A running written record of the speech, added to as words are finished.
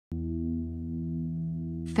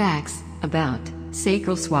Facts about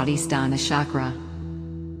Sacral Swadhisthana Chakra.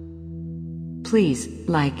 Please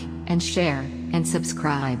like and share and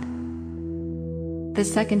subscribe. The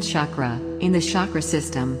second chakra in the chakra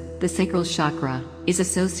system, the Sacral Chakra, is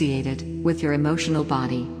associated with your emotional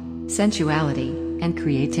body, sensuality, and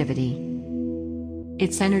creativity.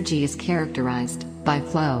 Its energy is characterized by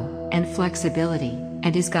flow and flexibility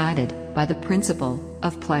and is guided by the principle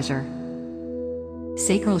of pleasure.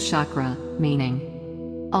 Sacral Chakra, meaning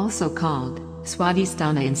also called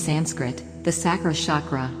Swadhisthana in Sanskrit, the Sacral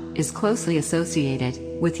Chakra, is closely associated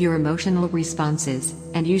with your emotional responses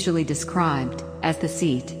and usually described as the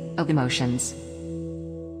seat of emotions.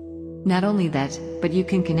 Not only that, but you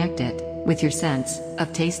can connect it with your sense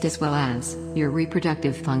of taste as well as your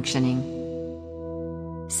reproductive functioning.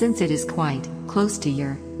 Since it is quite close to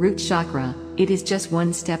your root chakra, it is just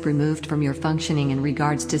one step removed from your functioning in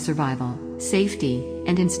regards to survival, safety,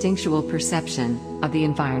 and instinctual perception of the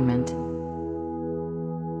environment.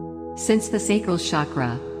 Since the Sacral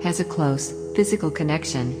Chakra has a close physical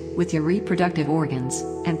connection with your reproductive organs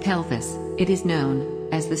and pelvis, it is known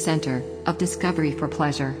as the center of discovery for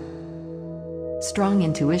pleasure. Strong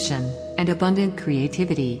intuition and abundant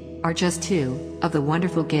creativity are just two of the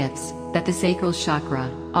wonderful gifts that the Sacral Chakra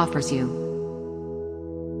offers you.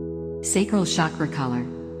 Sacral Chakra color.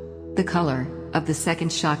 The color of the second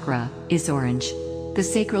chakra is orange. The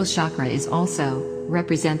Sacral Chakra is also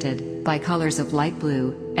represented by colors of light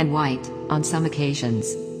blue and white on some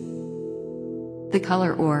occasions. The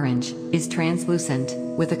color orange is translucent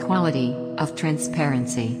with a quality of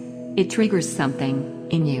transparency. It triggers something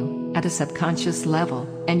in you at a subconscious level,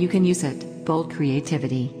 and you can use it. Bold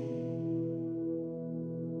creativity.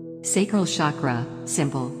 Sacral Chakra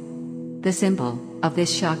symbol. The symbol of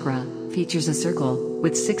this chakra features a circle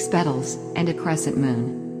with 6 petals and a crescent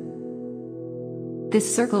moon.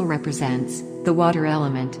 This circle represents the water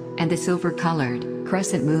element, and the silver-colored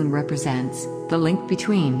crescent moon represents the link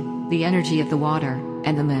between the energy of the water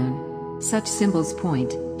and the moon. Such symbols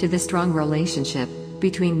point to the strong relationship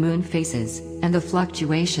between moon phases and the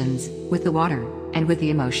fluctuations with the water and with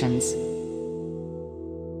the emotions.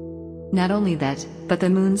 Not only that, but the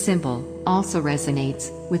moon symbol also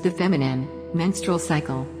resonates with the feminine menstrual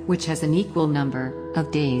cycle, which has an equal number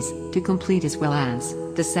of days to complete, as well as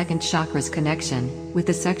the second chakra's connection with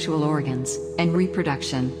the sexual organs and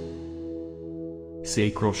reproduction.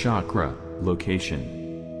 Sacral Chakra location.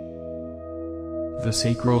 The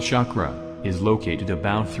Sacral Chakra is located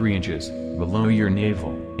about 3 inches below your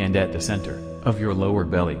navel and at the center of your lower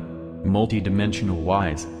belly. Multidimensional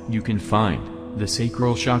wise, you can find the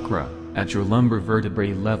Sacral Chakra at your lumbar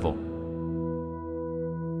vertebrae level.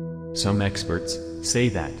 Some experts say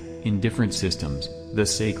that, in different systems, the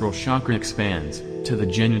Sacral Chakra expands to the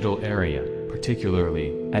genital area,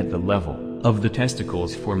 particularly at the level of the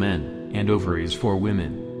testicles for men and ovaries for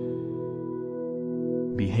women.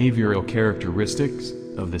 Behavioral characteristics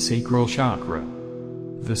of the Sacral Chakra.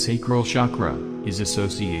 The Sacral Chakra is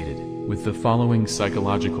associated with the following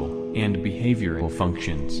psychological and behavioral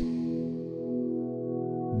functions.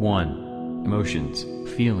 1. Emotions,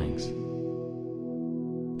 feelings.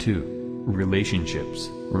 2. Relationships,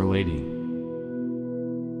 relating.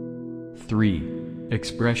 3.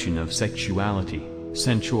 Expression of sexuality,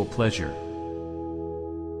 sensual pleasure.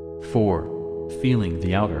 4. Feeling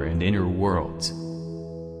the outer and inner worlds.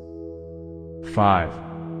 5.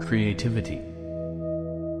 Creativity.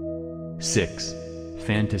 6.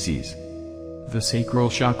 Fantasies. The Sacral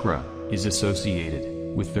Chakra is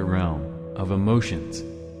associated with the realm of emotions.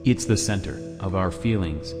 It's the center of our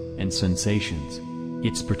feelings and sensations.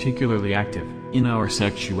 It's particularly active in our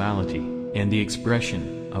sexuality and the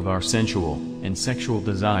expression of our sensual and sexual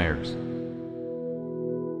desires.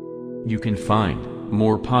 You can find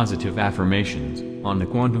more positive affirmations on the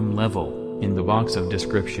quantum level in the box of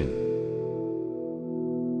description.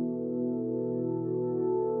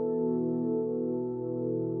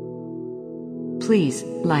 Please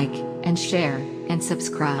like and share and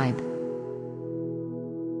subscribe.